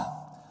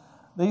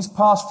These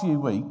past few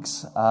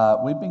weeks,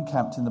 we've been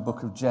camped in the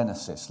book of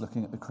Genesis,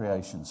 looking at the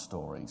creation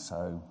story.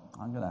 So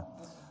I'm going to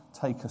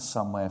take us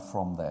somewhere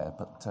from there.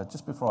 But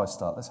just before I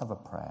start, let's have a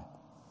prayer.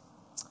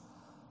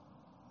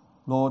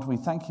 Lord, we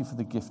thank you for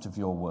the gift of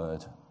your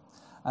word.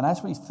 And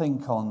as we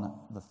think on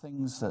the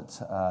things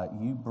that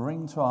you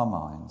bring to our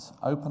minds,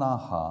 open our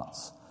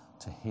hearts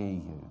to hear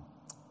you.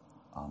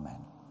 Amen.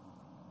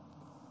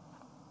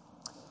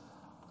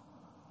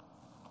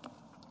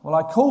 Well,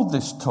 I called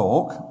this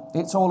talk,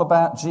 It's All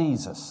About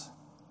Jesus.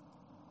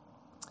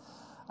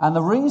 And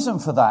the reason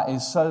for that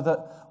is so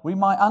that we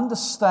might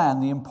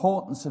understand the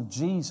importance of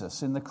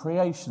Jesus in the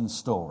creation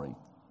story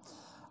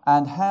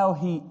and how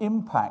he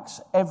impacts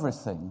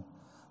everything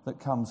that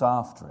comes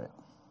after it.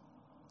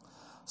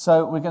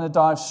 So we're going to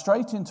dive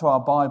straight into our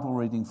Bible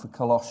reading for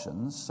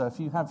Colossians. So if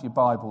you have your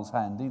Bibles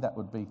handy, that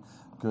would be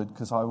good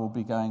because I will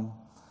be going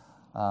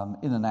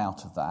in and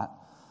out of that.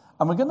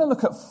 And we're going to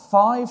look at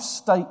 5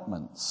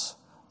 statements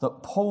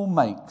that Paul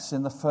makes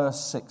in the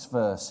first 6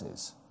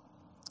 verses.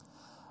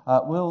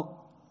 We'll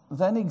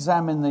then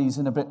examine these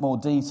in a bit more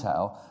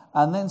detail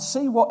and then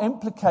see what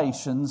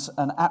implications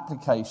and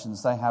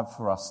applications they have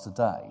for us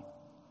today.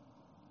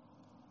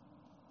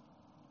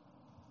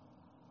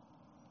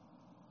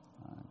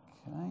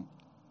 Okay.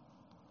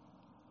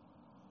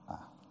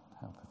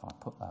 Help if I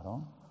put that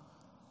on.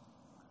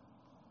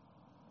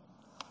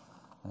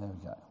 There we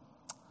go.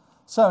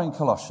 So in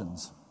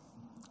Colossians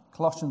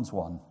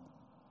 1.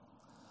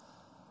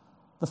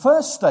 The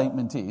first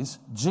statement is,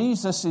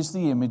 Jesus is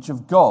the image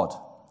of God.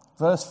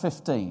 Verse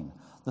 15,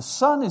 the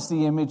Son is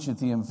the image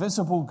of the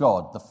invisible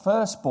God, the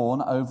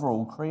firstborn over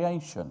all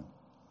creation.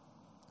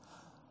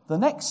 The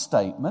next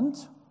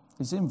statement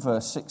is in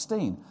verse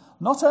 16.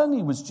 Not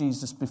only was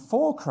Jesus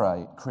before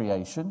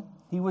creation,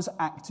 he was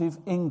active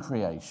in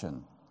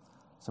creation.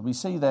 So we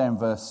see there in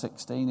verse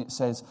 16, it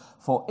says,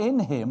 for in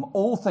him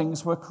all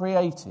things were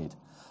created,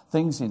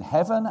 things in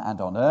heaven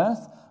and on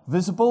earth,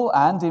 visible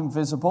and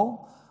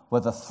invisible,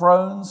 whether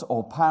thrones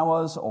or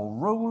powers or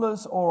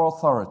rulers or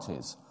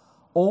authorities.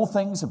 All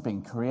things have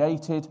been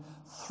created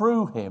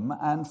through him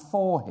and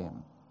for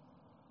him.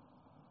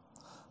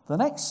 The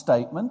next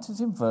statement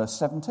is in verse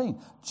 17.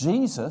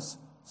 Jesus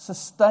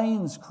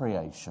sustains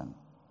creation.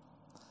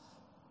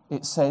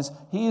 It says,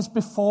 he is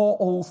before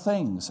all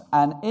things,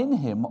 and in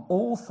him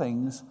all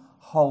things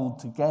hold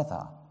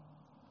together.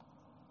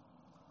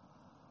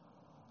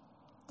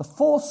 The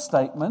fourth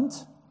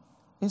statement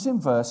is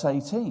in verse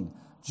 18.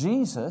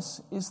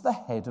 Jesus is the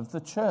head of the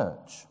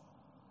church.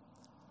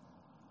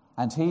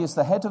 And he is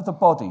the head of the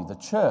body, the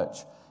church.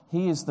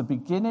 He is the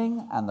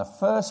beginning and the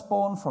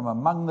firstborn from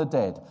among the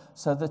dead,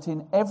 so that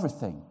in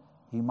everything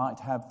he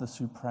might have the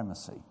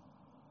supremacy.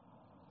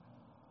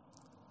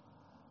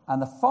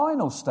 And the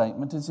final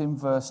statement is in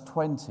verse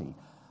 20.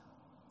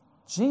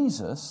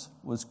 Jesus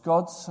was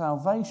God's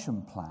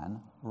salvation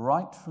plan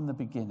right from the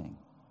beginning.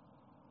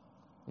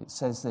 It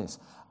says this,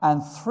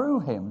 and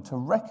through him to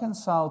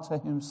reconcile to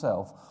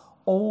himself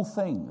all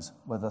things,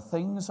 whether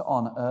things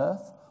on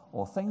earth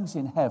or things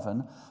in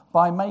heaven,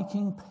 by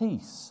making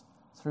peace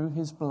through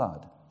his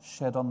blood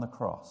shed on the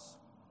cross.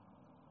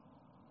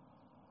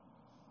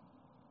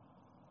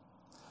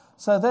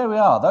 So there we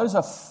are. Those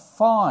are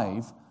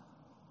 5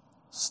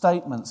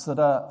 statements that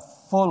are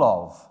full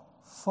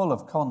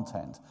of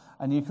content.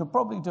 And you could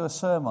probably do a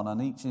sermon on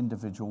each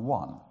individual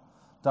one.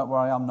 Don't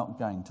worry, I'm not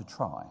going to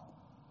try.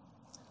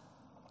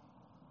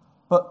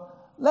 But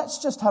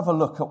let's just have a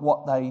look at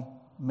what they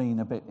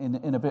mean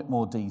in a bit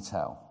more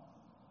detail.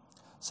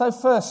 So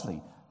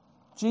firstly,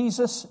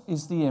 Jesus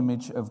is the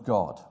image of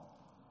God.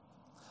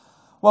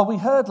 Well, we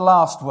heard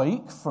last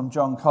week from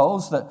John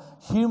Coles that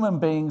human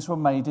beings were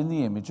made in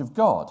the image of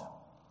God.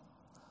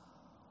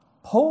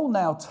 Paul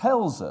now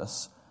tells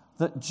us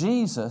that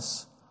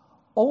Jesus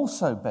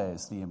also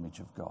bears the image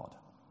of God.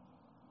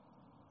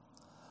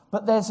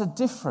 But there's a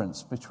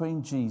difference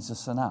between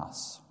Jesus and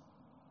us.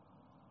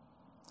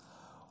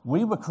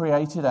 We were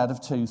created out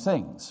of 2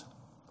 things.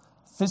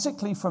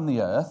 Physically from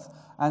the earth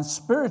and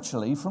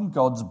spiritually from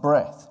God's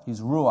breath,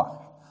 his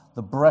ruach,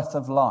 the breath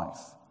of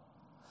life.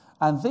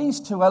 And these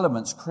 2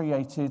 elements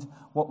created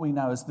what we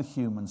know as the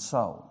human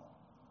soul.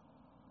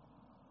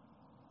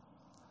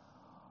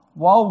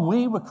 While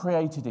we were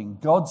created in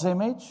God's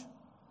image,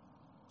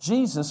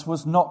 Jesus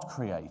was not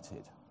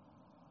created.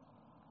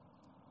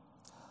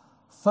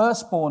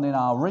 Firstborn in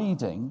our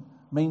reading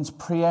means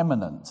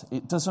preeminent.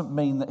 It doesn't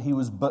mean that he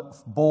was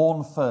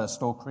born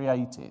first or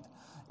created.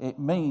 It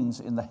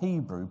means in the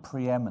Hebrew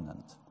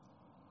preeminent.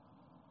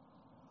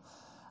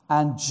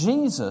 And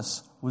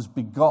Jesus was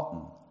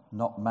begotten,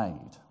 not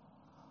made.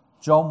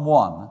 John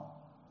 1,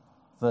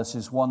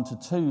 verses 1 to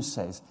 2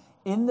 says,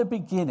 in the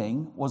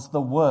beginning was the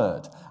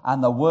Word,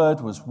 and the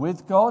Word was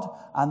with God,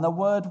 and the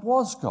Word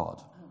was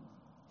God.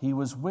 He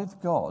was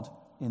with God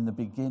in the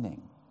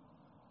beginning.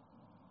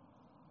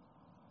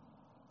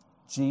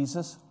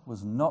 Jesus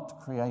was not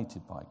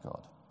created by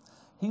God.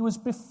 He was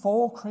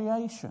before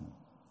creation,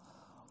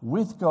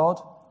 with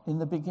God in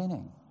the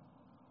beginning.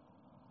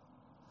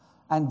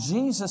 And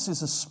Jesus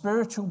is a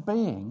spiritual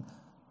being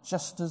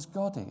just as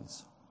God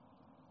is.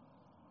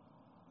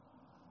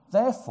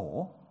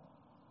 Therefore,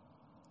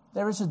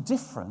 there is a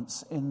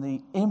difference in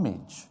the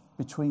image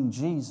between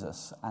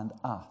Jesus and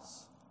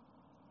us.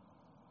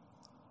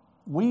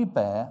 We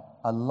bear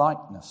a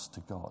likeness to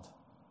God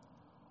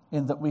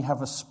in that we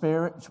have a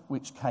spirit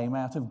which came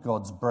out of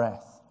God's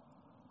breath,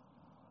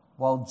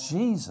 while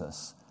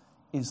Jesus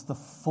is the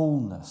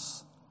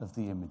fullness of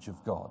the image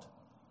of God.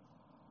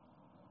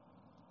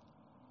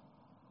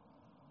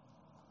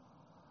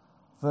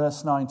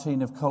 Verse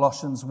 19 of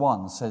Colossians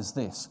 1 says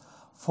this,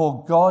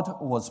 "For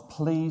God was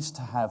pleased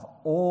to have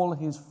all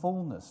his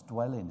fullness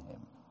dwell in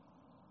him."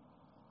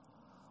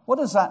 What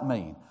does that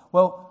mean?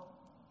 Well,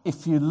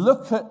 if you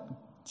look at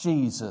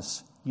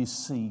Jesus, you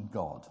see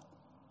God.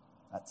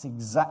 That's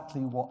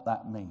exactly what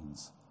that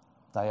means.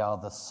 They are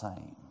the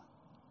same.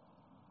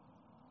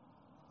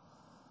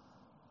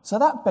 So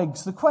that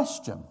begs the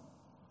question,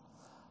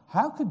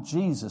 how could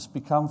Jesus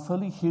become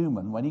fully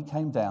human when he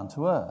came down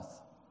to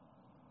earth?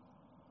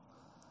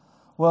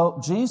 Well,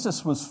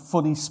 Jesus was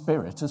fully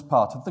spirit as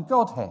part of the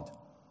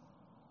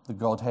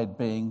Godhead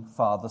being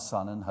Father,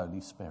 Son, and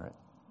Holy Spirit.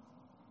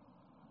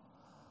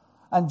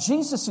 And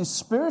Jesus'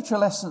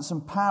 spiritual essence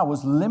and power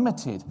was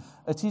limited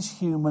at his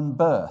human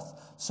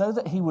birth, so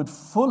that he would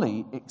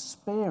fully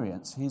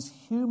experience his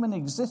human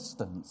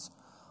existence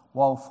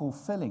while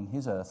fulfilling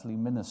his earthly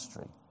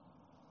ministry.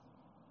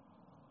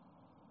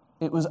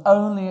 It was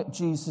only at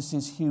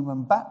Jesus'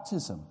 human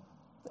baptism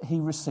that he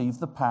received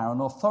the power and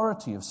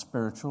authority of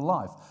spiritual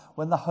life,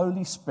 when the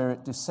Holy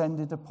Spirit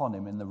descended upon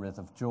him in the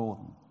River of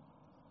Jordan.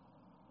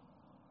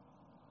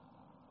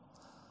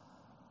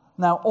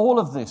 Now, all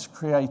of this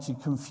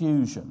created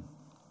confusion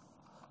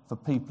for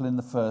people in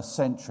the first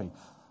century,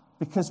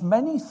 because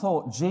many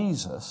thought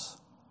Jesus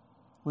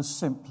was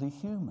simply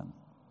human.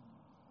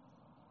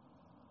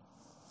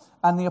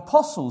 And the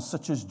apostles,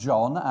 such as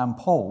John and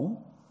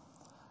Paul,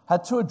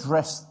 had to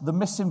address the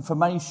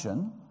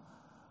misinformation,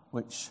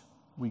 which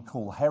we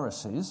call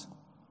heresies,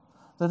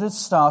 that had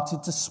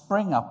started to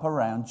spring up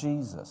around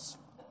Jesus.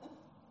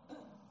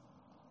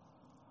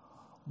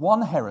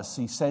 One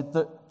heresy said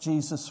that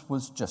Jesus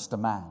was just a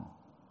man.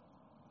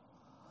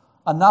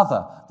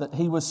 Another, that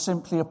he was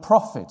simply a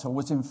prophet, or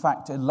was in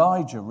fact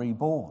Elijah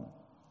reborn.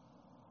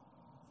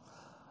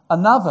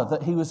 Another,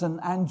 that he was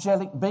an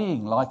angelic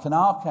being like an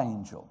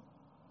archangel.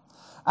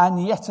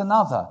 And yet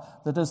another,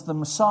 that as the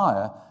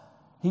Messiah,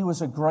 he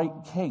was a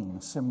great king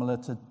similar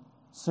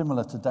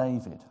to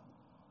David.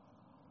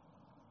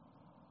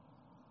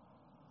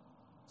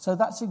 So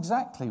that's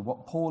exactly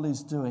what Paul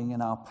is doing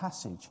in our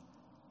passage.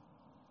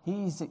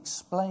 He is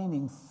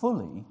explaining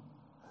fully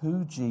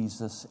who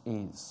Jesus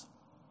is.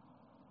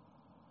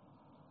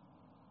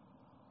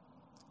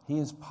 He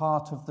is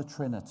part of the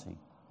Trinity,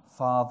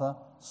 Father,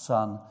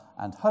 Son,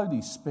 and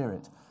Holy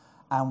Spirit,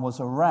 and was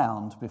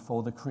around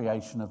before the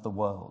creation of the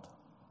world.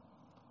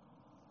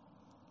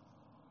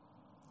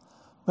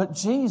 But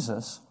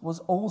Jesus was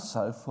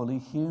also fully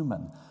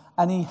human,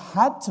 and he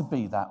had to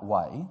be that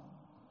way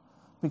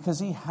because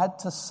he had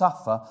to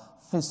suffer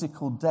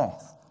physical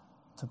death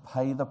to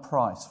pay the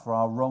price for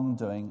our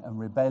wrongdoing and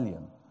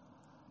rebellion.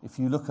 If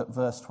you look at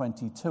verse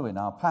 22 in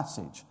our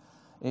passage,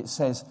 it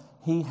says,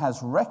 "He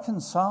has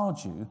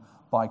reconciled you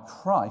by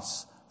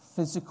Christ's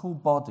physical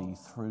body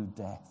through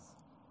death."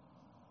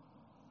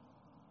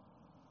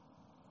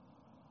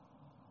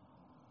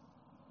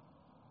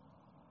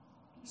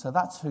 So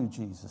that's who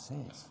Jesus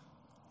is.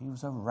 He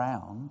was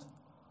around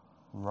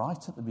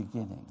right at the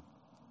beginning,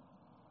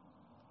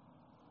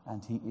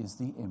 and he is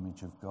the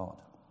image of God.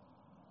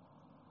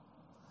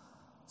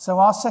 So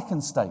our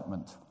second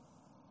statement.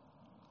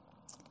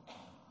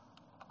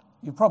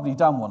 You've probably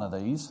done one of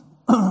these.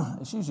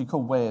 It's usually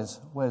called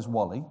Where's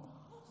Wally?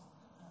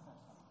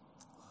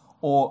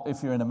 Or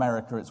if you're in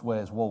America, it's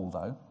Where's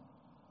Waldo?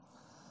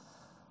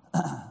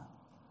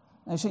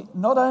 Now you see,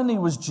 not only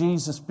was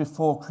Jesus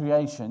before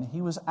creation,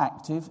 he was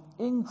active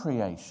in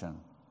creation.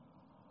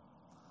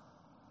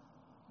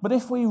 But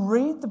if we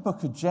read the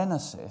book of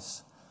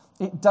Genesis,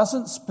 it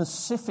doesn't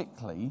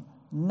specifically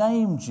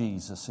name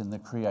Jesus in the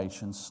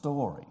creation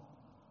story.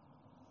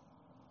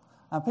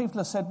 And people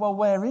have said, well,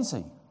 where is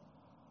he?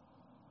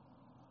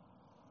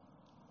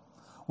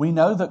 We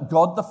know that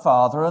God the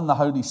Father and the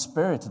Holy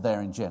Spirit are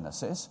there in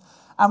Genesis,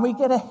 and we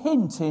get a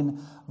hint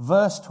in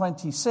verse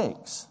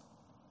 26.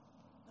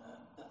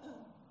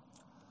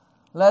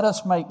 Let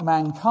us make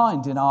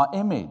mankind in our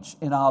image,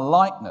 in our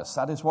likeness.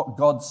 That is what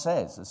God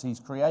says as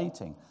he's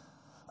creating.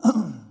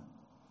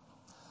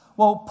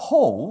 Well,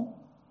 Paul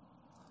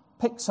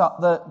picks up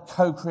the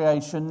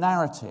co-creation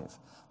narrative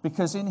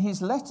because in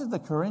his letter to the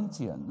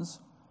Corinthians,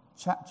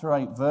 chapter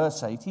 8,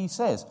 verse 8, he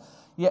says,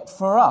 "Yet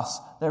for us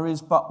there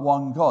is but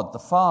one God, the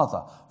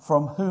Father,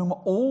 from whom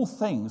all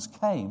things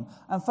came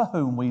and for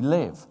whom we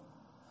live.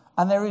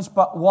 And there is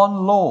but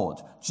one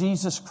Lord,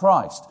 Jesus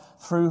Christ,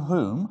 through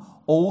whom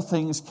all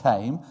things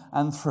came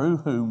and through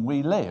whom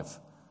we live."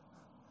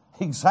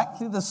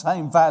 Exactly the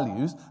same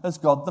values as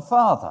God the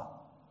Father.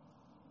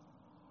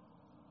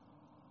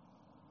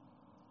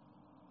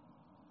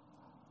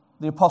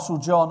 The Apostle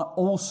John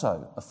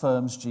also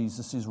affirms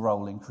Jesus'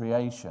 role in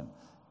creation.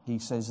 He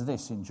says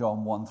this in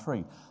John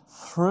 1:3,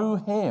 "Through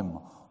him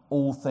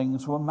all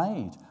things were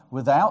made.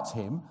 Without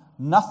him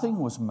nothing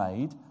was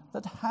made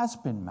that has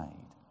been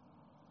made."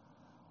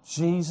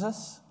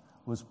 Jesus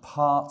was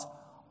part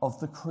of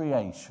the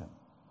creation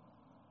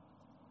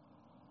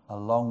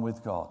along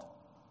with God.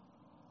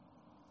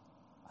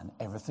 And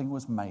everything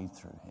was made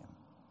through him,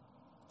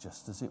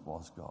 just as it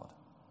was God.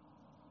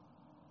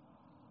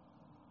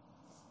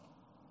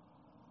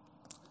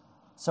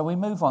 So we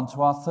move on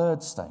to our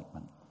third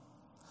statement.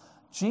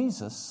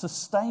 Jesus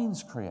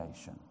sustains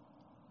creation.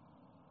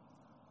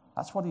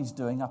 That's what he's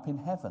doing up in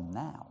heaven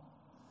now.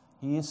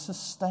 He is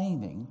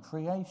sustaining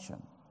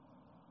creation.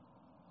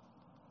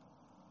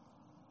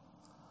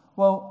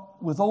 Well,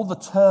 with all the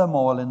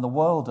turmoil in the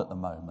world at the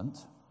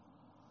moment,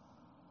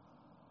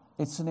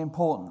 it's an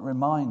important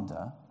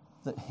reminder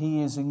that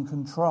he is in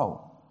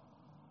control,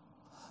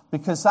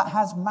 because that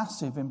has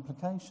massive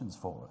implications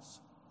for us.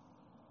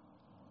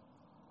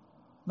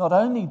 Not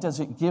only does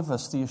it give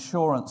us the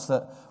assurance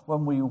that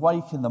when we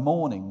wake in the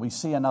morning we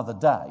see another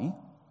day,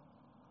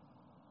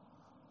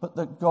 but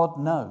that God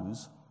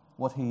knows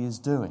what he is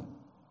doing.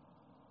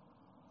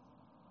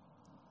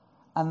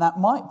 And that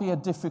might be a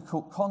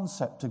difficult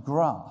concept to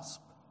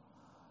grasp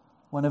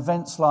when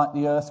events like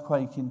the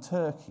earthquake in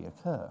Turkey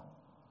occur.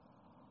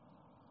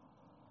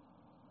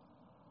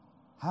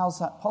 How's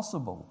that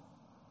possible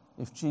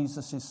if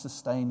Jesus is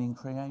sustaining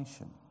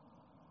creation?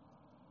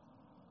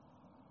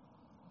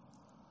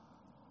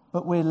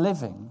 But we're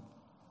living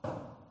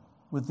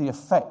with the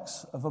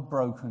effects of a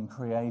broken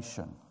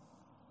creation.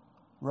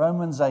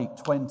 Romans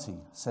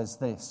 8:20 says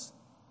this,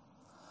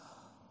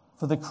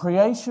 "For the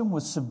creation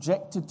was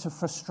subjected to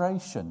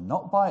frustration,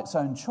 not by its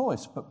own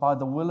choice, but by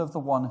the will of the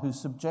one who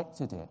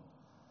subjected it,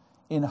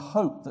 in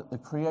hope that the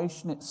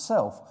creation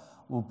itself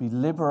will be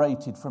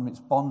liberated from its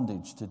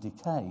bondage to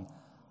decay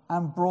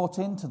and brought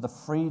into the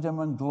freedom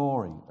and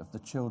glory of the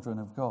children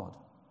of God.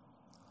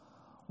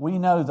 We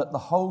know that the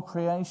whole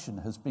creation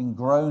has been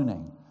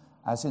groaning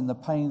as in the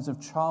pains of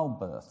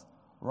childbirth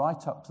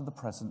right up to the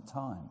present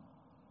time."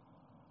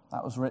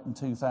 That was written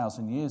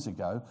 2,000 years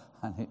ago,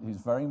 and it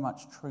is very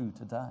much true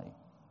today.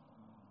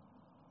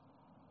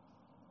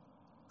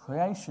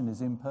 Creation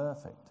is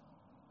imperfect.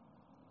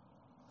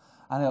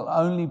 And it'll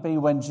only be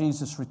when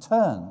Jesus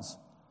returns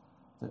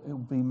that it will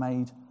be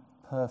made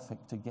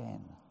perfect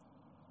again.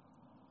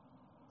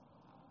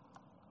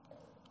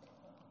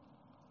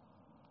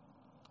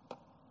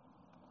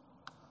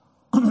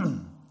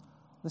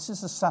 This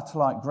is a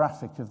satellite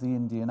graphic of the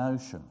Indian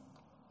Ocean.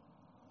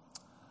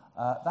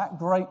 That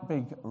great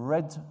big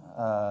red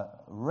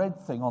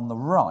thing on the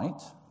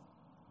right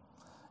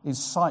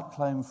is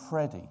Cyclone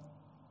Freddy.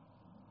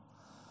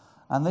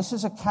 And this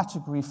is a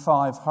Category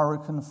 5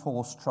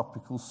 hurricane-force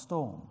tropical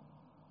storm.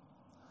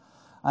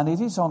 And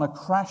it is on a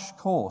crash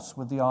course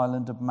with the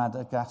island of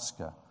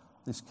Madagascar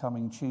this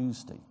coming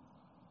Tuesday.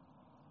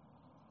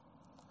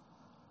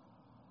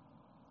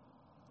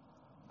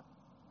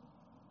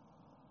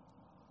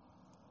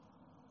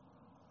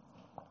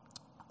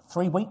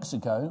 Three weeks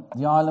ago,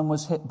 the island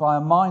was hit by a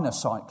minor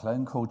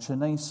cyclone called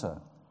Chinesa,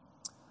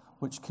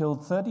 which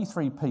killed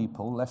 33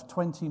 people, left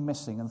 20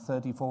 missing and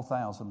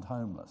 34,000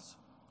 homeless.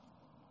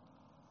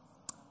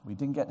 We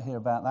didn't get to hear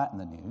about that in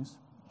the news.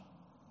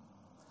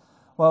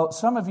 Well,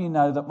 some of you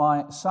know that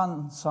my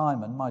son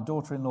Simon, my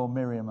daughter-in-law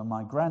Miriam, and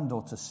my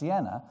granddaughter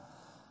Sienna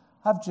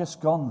have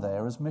just gone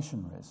there as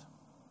missionaries.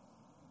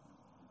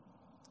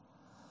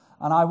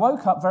 And I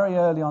woke up very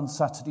early on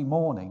Saturday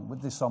morning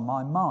with this on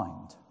my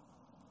mind.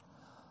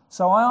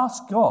 So I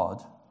asked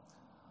God,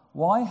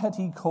 why had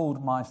he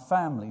called my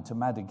family to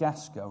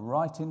Madagascar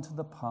right into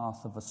the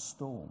path of a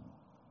storm?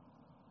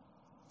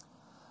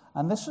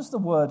 And this was the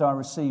word I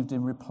received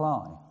in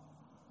reply.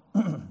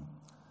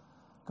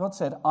 God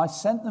said, "I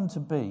sent them to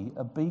be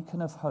a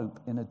beacon of hope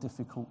in a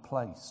difficult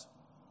place.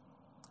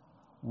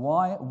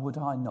 Why would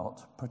I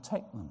not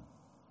protect them?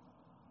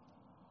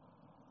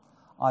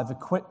 I've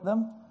equipped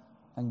them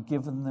and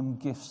given them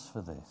gifts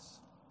for this."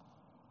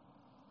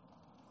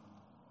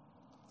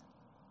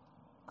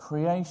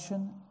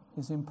 Creation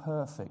is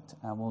imperfect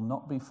and will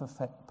not be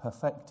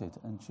perfected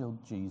until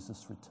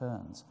Jesus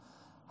returns.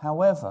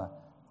 However,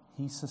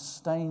 he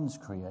sustains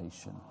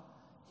creation.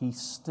 He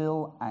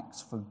still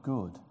acts for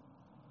good.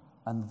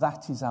 And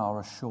that is our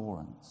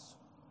assurance.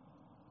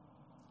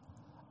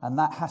 And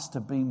that has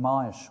to be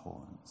my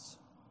assurance.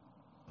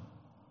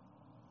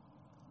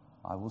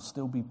 I will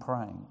still be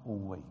praying all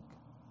week.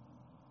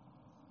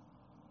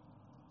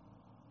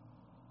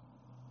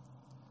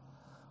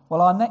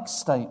 Well, our next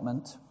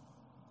statement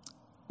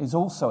is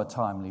also a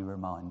timely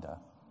reminder.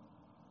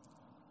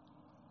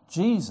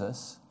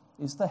 Jesus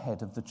is the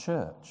head of the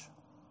church.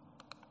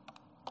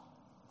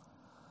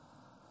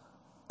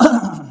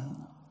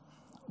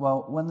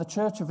 Well, when the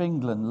Church of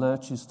England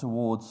lurches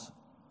towards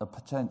a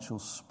potential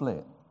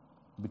split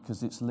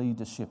because its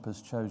leadership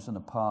has chosen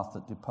a path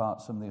that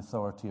departs from the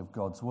authority of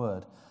God's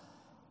word,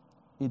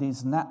 it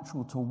is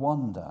natural to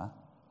wonder,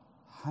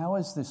 how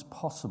is this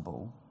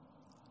possible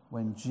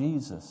when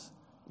Jesus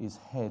is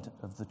head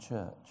of the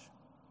church?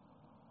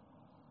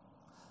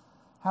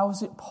 How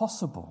is it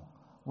possible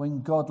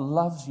when God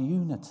loves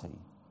unity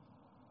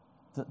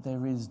that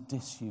there is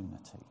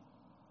disunity?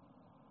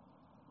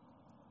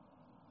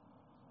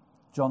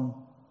 John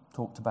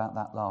talked about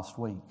that last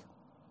week.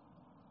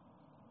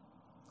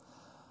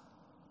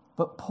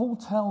 But Paul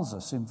tells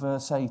us in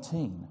verse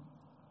 18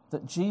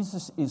 that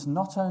Jesus is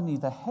not only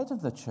the head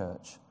of the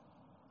church,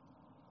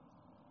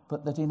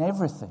 but that in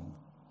everything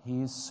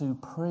he is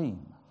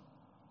supreme.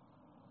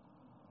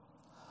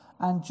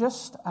 And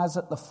just as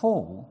at the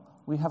fall,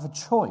 we have a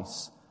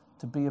choice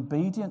to be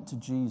obedient to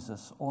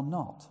Jesus or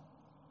not.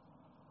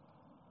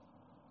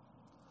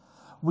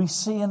 We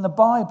see in the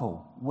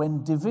Bible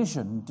when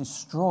division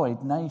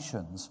destroyed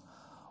nations.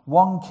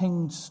 1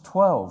 Kings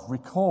 12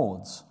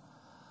 records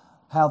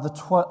how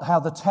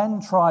the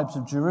 10 tribes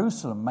of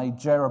Jerusalem made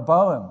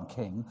Jeroboam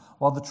king,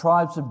 while the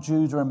tribes of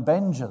Judah and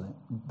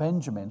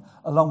Benjamin,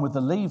 along with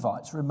the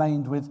Levites,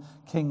 remained with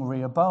King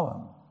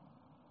Rehoboam.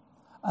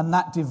 And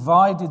that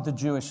divided the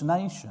Jewish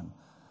nation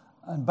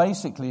and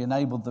basically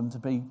enabled them to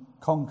be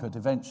conquered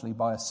eventually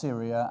by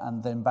Assyria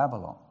and then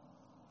Babylon.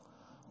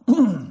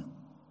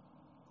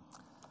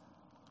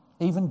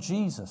 Even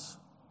Jesus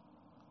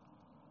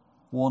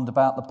warned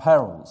about the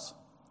perils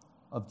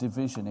of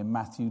division in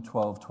Matthew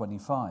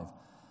 12:25.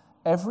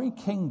 Every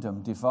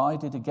kingdom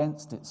divided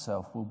against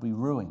itself will be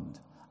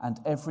ruined,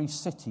 and every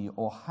city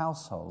or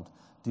household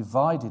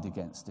divided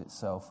against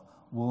itself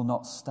will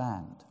not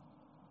stand.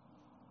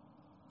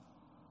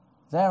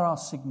 There are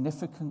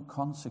significant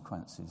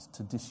consequences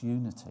to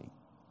disunity.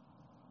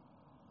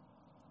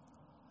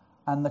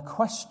 And the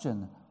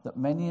question that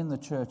many in the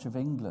Church of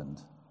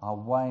England are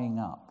weighing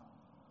up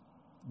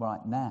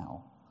right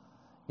now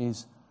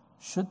is,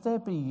 should there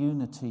be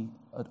unity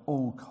at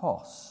all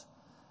costs,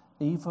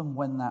 even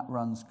when that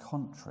runs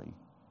contrary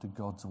to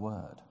God's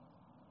word?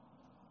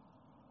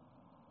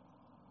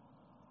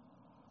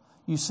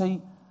 You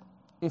see,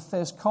 if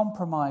there's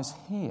compromise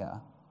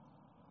here,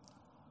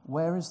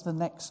 where is the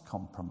next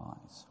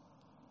compromise?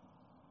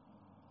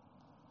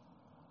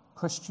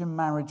 Christian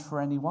marriage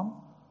for anyone?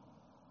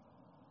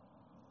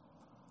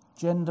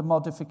 Gender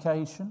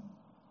modification?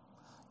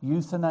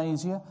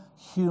 Euthanasia?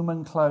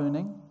 Human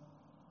cloning?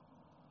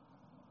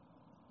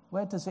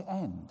 Where does it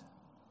end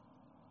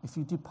if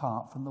you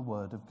depart from the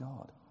Word of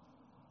God?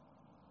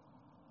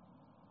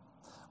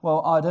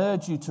 Well, I'd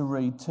urge you to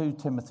read 2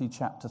 Timothy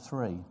chapter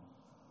 3,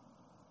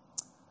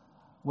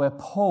 where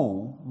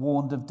Paul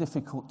warned of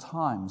difficult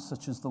times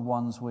such as the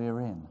ones we're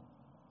in,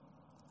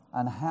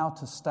 and how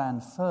to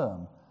stand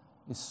firm,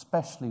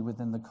 especially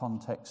within the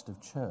context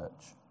of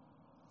church.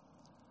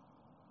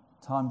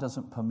 Time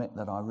doesn't permit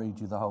that I read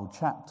you the whole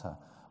chapter,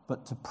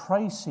 but to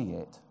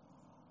précis it,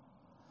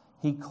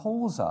 he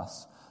calls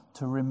us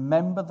to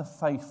remember the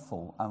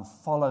faithful and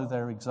follow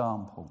their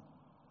example.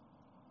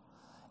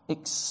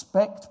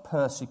 Expect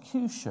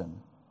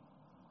persecution,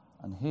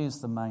 and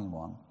here's the main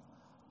one: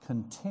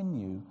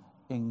 continue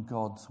in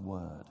God's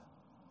word.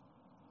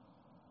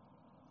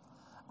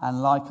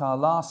 And like our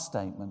last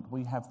statement,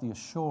 we have the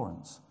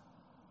assurance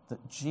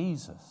that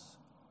Jesus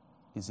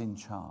is in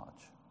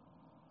charge.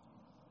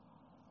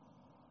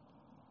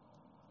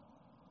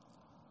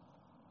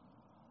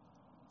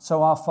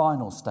 So our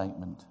final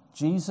statement: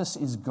 Jesus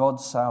is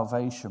God's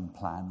salvation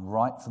plan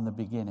right from the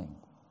beginning.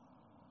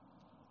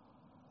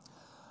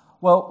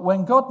 Well,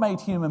 when God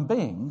made human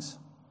beings,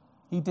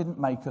 he didn't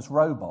make us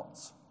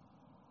robots.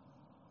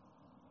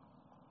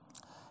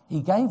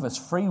 He gave us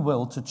free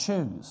will to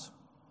choose.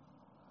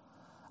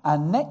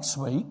 And next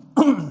week,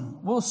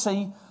 we'll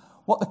see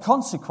what the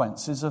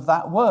consequences of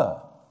that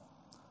were.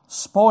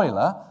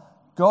 Spoiler,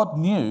 God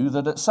knew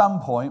that at some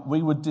point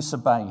we would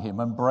disobey him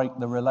and break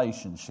the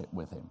relationship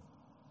with him.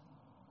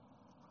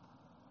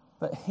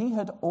 But he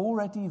had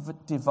already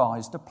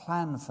devised a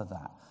plan for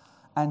that.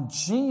 And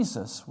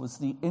Jesus was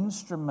the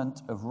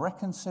instrument of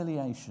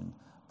reconciliation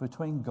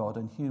between God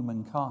and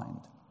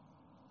humankind.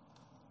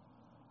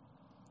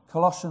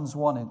 Colossians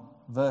 1 in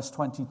verse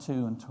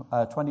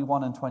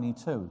 21 and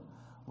 22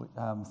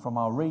 from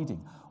our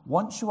reading.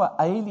 Once you are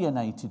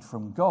alienated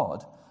from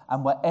God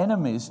and were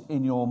enemies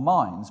in your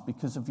minds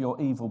because of your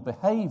evil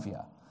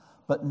behavior,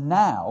 but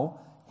now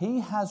he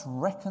has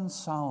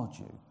reconciled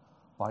you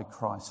by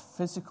Christ's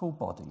physical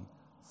body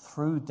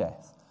through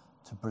death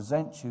to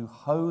present you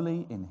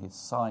holy in his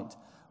sight,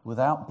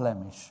 without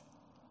blemish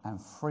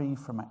and free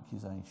from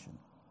accusation.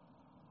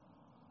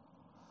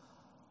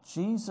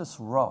 Jesus'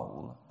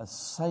 role as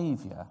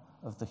Saviour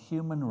of the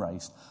human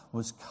race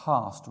was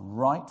cast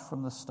right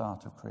from the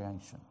start of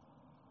creation.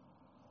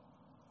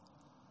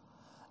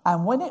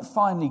 And when it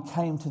finally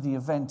came to the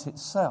event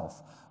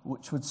itself,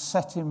 which would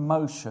set in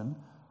motion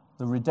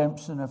the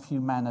redemption of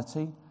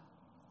humanity,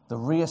 the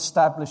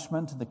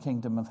re-establishment of the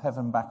kingdom of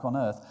heaven back on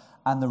earth,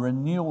 and the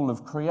renewal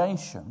of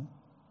creation,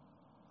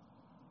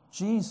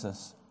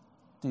 Jesus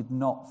did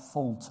not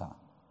falter.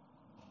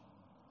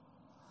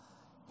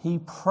 He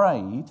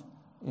prayed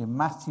in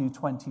Matthew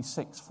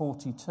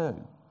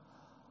 26:42,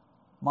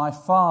 "My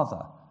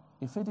Father,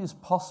 if it is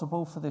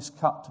possible for this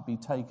cup to be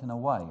taken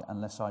away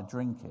unless I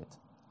drink it,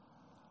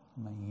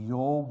 may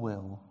your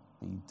will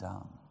be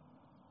done.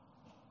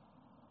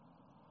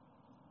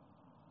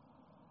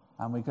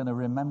 And we're going to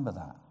remember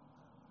that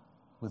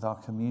with our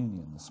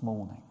communion this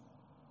morning.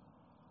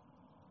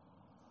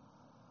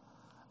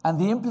 And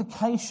the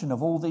implication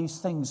of all these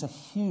things are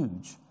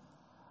huge,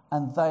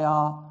 and they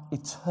are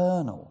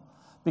eternal,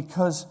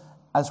 because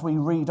as we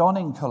read on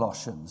in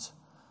Colossians,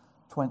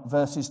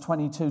 verses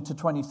 22 to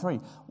 23,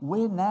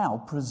 we're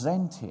now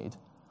presented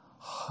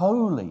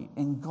holy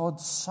in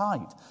God's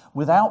sight,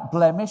 without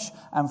blemish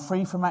and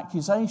free from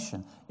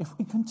accusation, if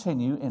we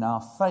continue in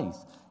our faith,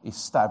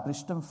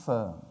 established and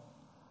firm,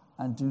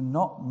 and do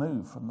not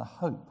move from the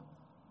hope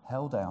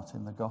held out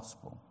in the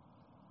gospel.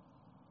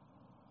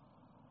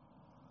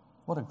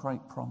 What a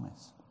great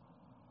promise.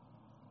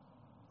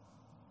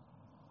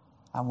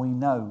 And we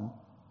know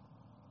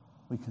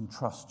we can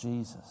trust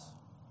Jesus.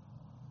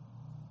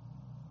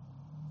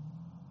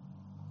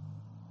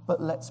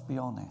 But let's be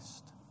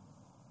honest.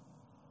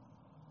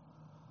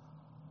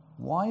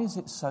 Why is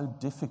it so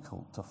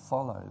difficult to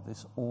follow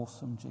this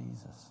awesome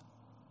Jesus?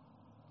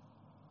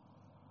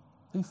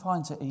 Who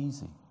finds it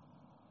easy?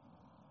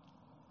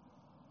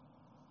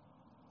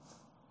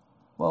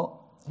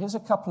 Well, here's a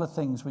couple of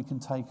things we can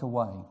take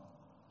away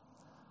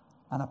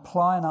and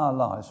apply in our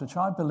lives, which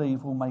I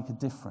believe will make a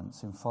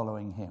difference in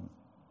following him.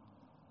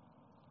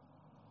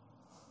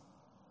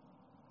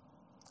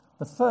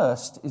 The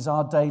first is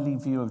our daily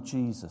view of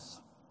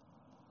Jesus.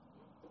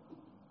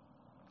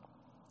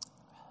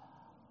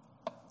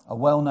 A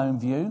well-known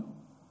view,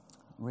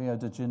 Rio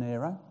de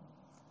Janeiro,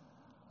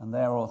 and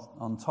there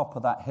on top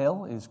of that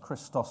hill is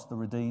Christos the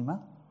Redeemer.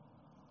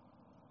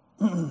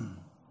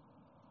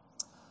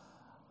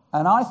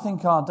 And I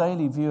think our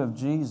daily view of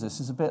Jesus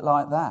is a bit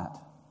like that.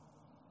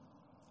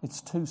 It's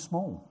too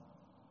small.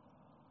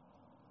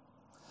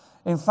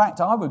 In fact,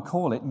 I would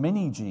call it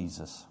mini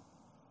Jesus.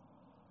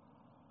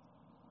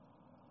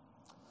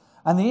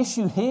 And the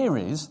issue here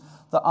is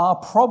that our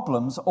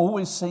problems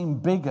always seem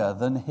bigger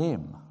than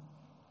him.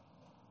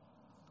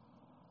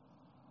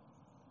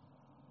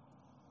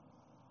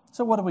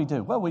 So what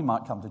do? Well, we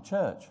might come to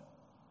church.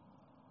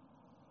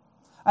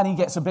 And he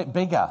gets a bit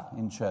bigger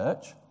in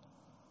church.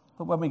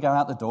 But when we go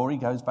out the door, he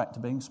goes back to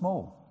being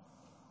small.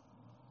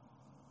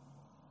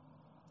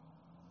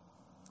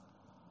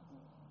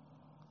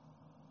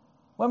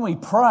 When we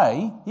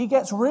pray, he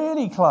gets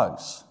really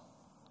close.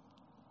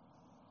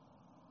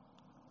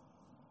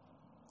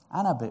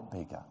 And a bit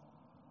bigger.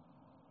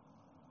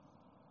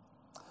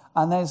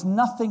 And there's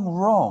nothing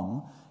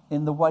wrong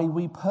in the way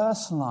we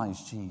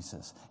personalize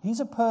Jesus. He's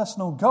a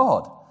personal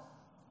God.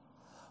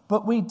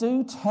 But we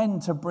do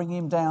tend to bring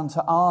him down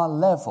to our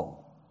level.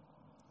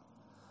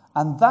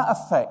 And that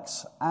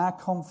affects our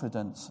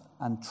confidence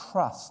and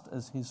trust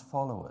as his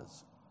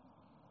followers.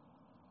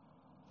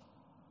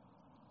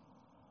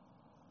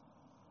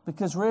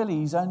 Because really,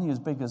 he's only as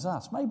big as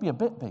us, maybe a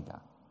bit bigger.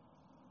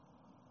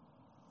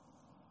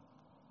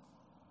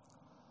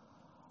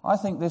 I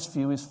think this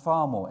view is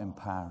far more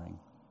empowering,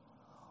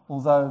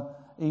 although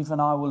even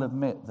I will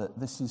admit that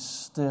this is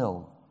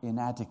still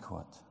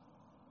inadequate.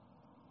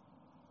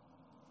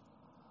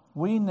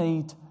 We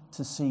need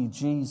to see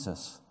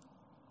Jesus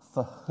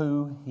for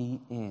who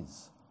he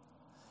is,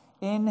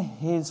 in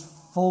his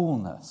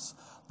fullness,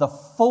 the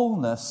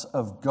fullness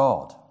of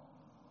God.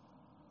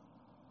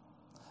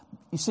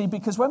 You see,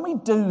 because when we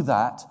do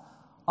that,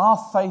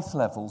 our faith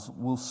levels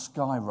will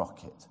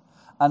skyrocket,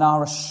 and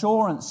our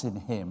assurance in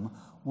him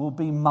will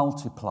be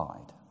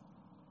multiplied.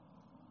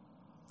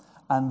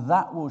 And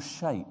that will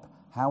shape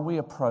how we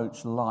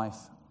approach life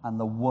and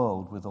the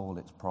world with all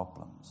its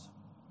problems.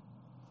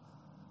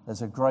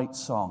 There's a great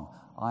song,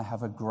 I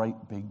Have a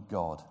Great Big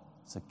God.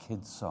 It's a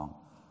kid's song.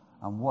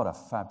 And what a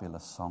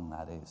fabulous song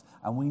that is.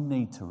 And we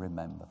need to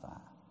remember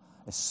that,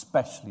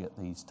 especially at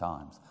these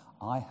times.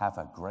 I have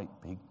a great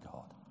big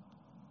God.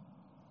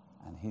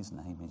 And his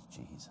name is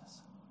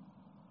Jesus.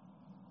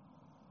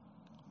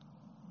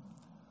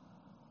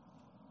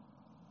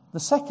 The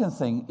second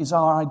thing is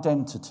our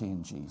identity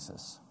in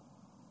Jesus.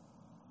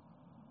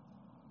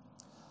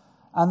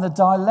 And the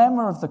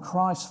dilemma of the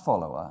Christ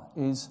follower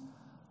is,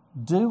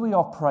 do we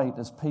operate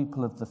as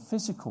people of the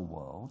physical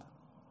world,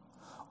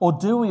 or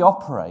do we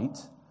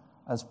operate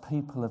as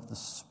people of the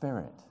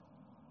Spirit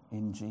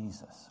in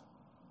Jesus?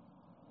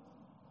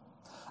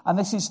 And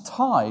this is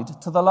tied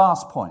to the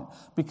last point,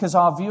 because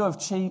our view of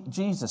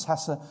Jesus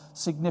has a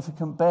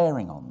significant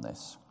bearing on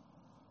this.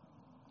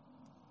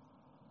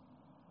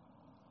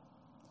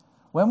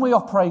 When we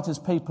operate as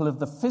people of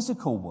the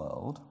physical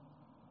world,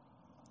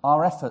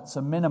 our efforts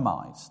are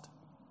minimized.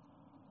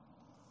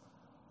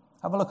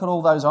 Have a look at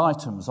all those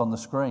items on the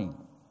screen.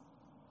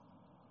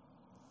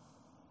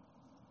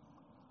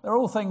 They're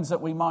all things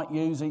that we might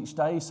use each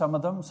day, some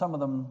of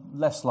them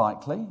less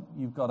likely.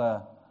 You've got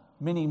a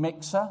mini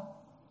mixer,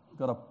 you've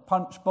got a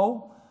punch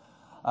ball.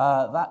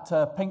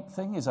 That pink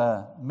thing is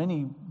a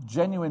mini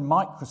genuine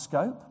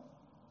microscope.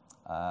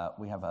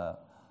 We have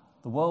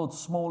the world's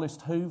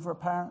smallest Hoover,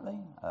 apparently,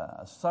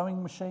 a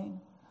sewing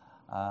machine,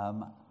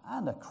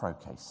 and a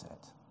croquet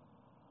set.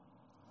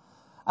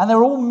 And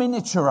they're all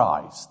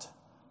miniaturized.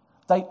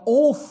 They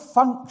all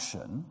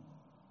function,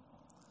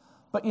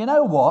 but you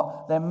know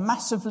what? They're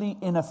massively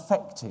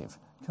ineffective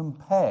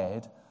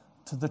compared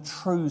to the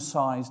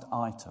true-sized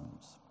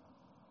items.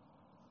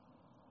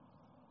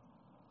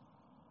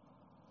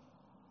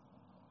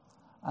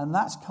 And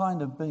that's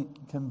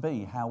can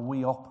be how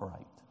we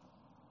operate.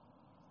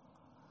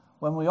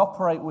 When we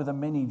operate with a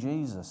mini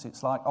Jesus,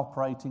 it's like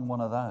operating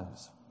one of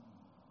those.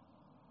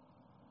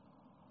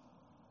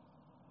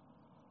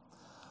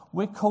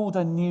 We're called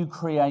a new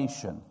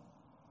creation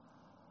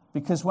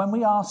because when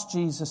we ask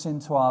Jesus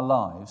into our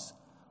lives,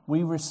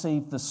 we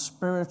receive the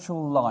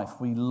spiritual life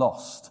we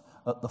lost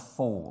at the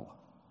fall.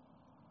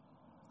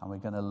 And we're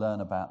going to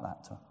learn about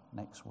that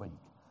next week.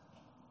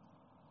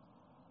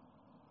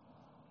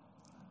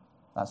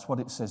 That's what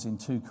it says in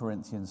 2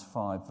 Corinthians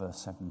 5, verse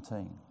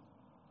 17.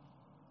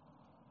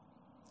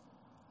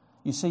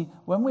 You see,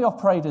 when we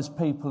operate as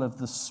people of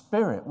the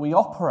Spirit, we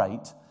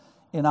operate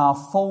in our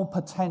full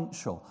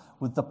potential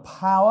with the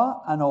power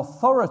and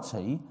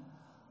authority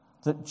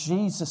that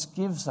Jesus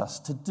gives us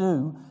to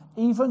do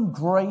even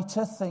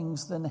greater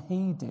things than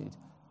he did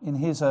in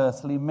his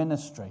earthly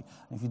ministry.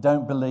 If you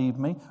don't believe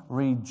me,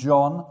 read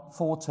John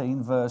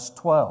 14, verse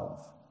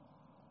 12.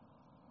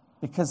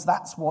 Because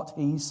that's what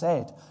he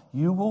said.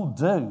 You will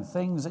do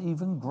things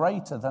even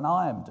greater than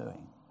I am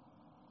doing.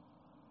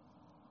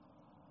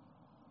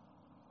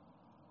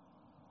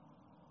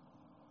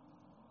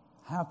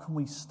 How can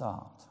we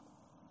start?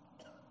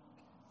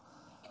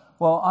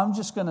 Well, I'm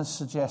just going to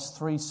suggest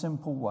 3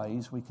 simple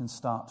ways we can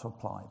start to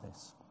apply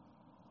this.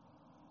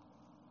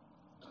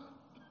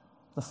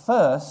 The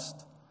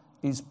first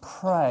is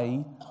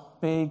pray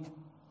big,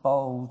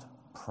 bold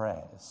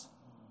prayers.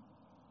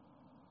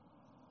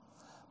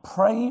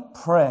 Pray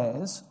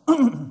prayers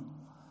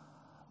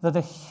that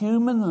are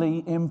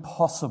humanly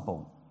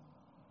impossible.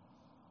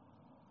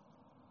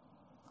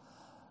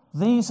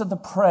 These are the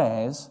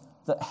prayers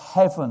that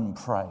heaven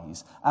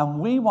prays, and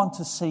we want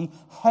to see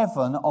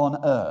heaven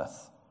on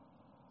earth.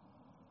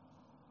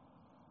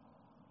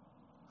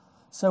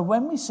 So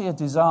when we see a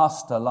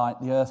disaster like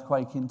the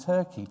earthquake in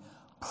Turkey,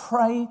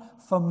 pray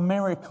for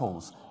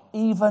miracles,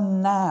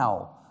 even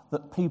now,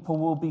 that people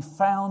will be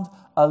found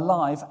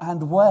alive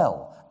and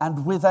well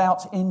and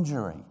without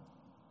injury.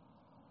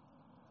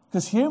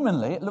 Because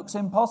humanly, it looks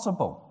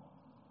impossible.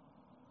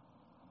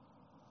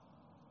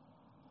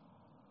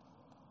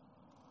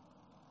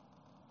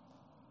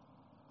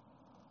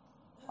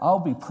 I'll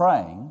be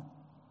praying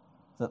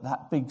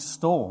that big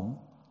storm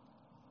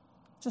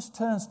just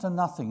turns to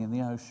nothing in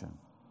the ocean.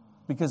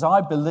 Because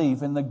I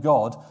believe in the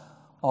God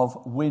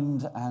of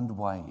wind and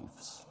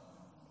waves.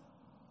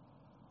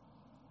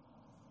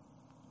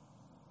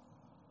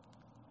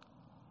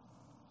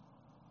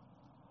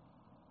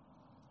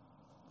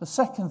 The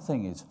second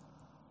thing is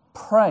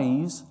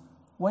praise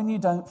when you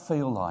don't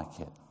feel like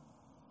it.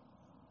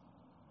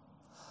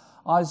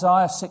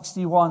 Isaiah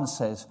 61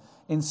 says,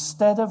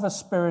 instead of a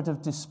spirit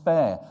of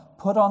despair,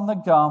 put on the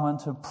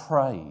garment of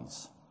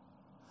praise.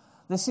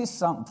 This is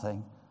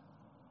something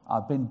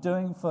I've been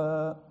doing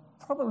for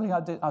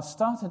I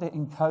started it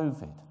in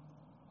COVID.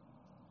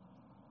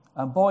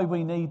 And boy,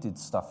 we needed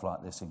stuff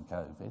like this in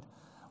COVID.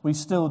 We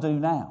still do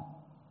now.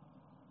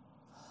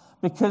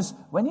 Because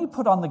when you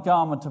put on the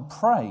garment of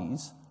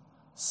praise,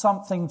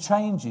 something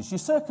changes. Your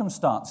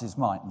circumstances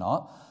might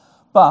not,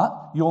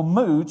 but your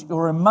mood,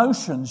 your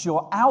emotions,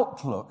 your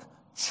outlook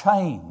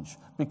change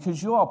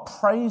because you are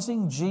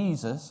praising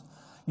Jesus.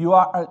 You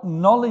are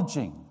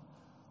acknowledging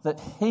that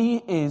he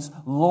is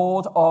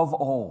Lord of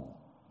all.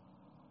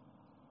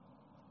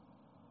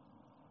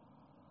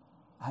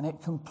 And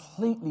it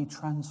completely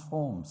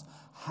transforms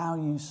how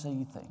you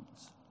see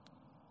things.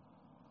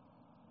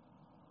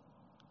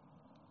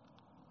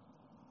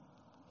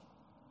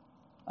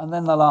 And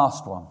then the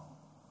last one.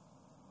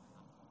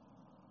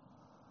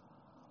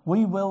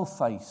 We will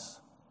face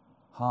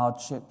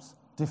hardships,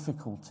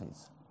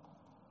 difficulties.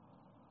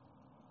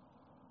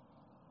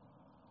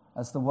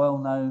 As the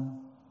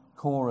well-known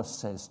chorus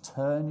says,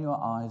 turn your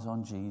eyes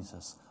on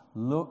Jesus.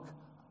 Look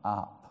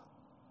up.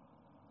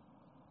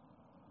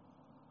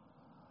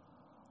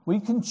 We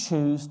can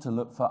choose to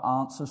look for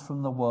answers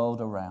from the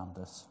world around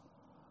us,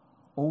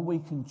 or we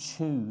can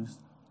choose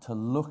to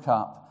look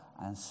up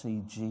and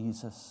see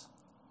Jesus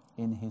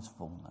in his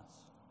fullness.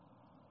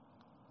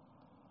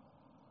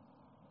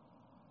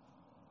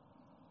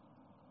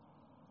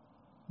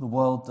 The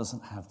world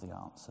doesn't have the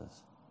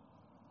answers.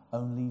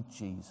 Only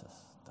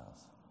Jesus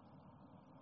does.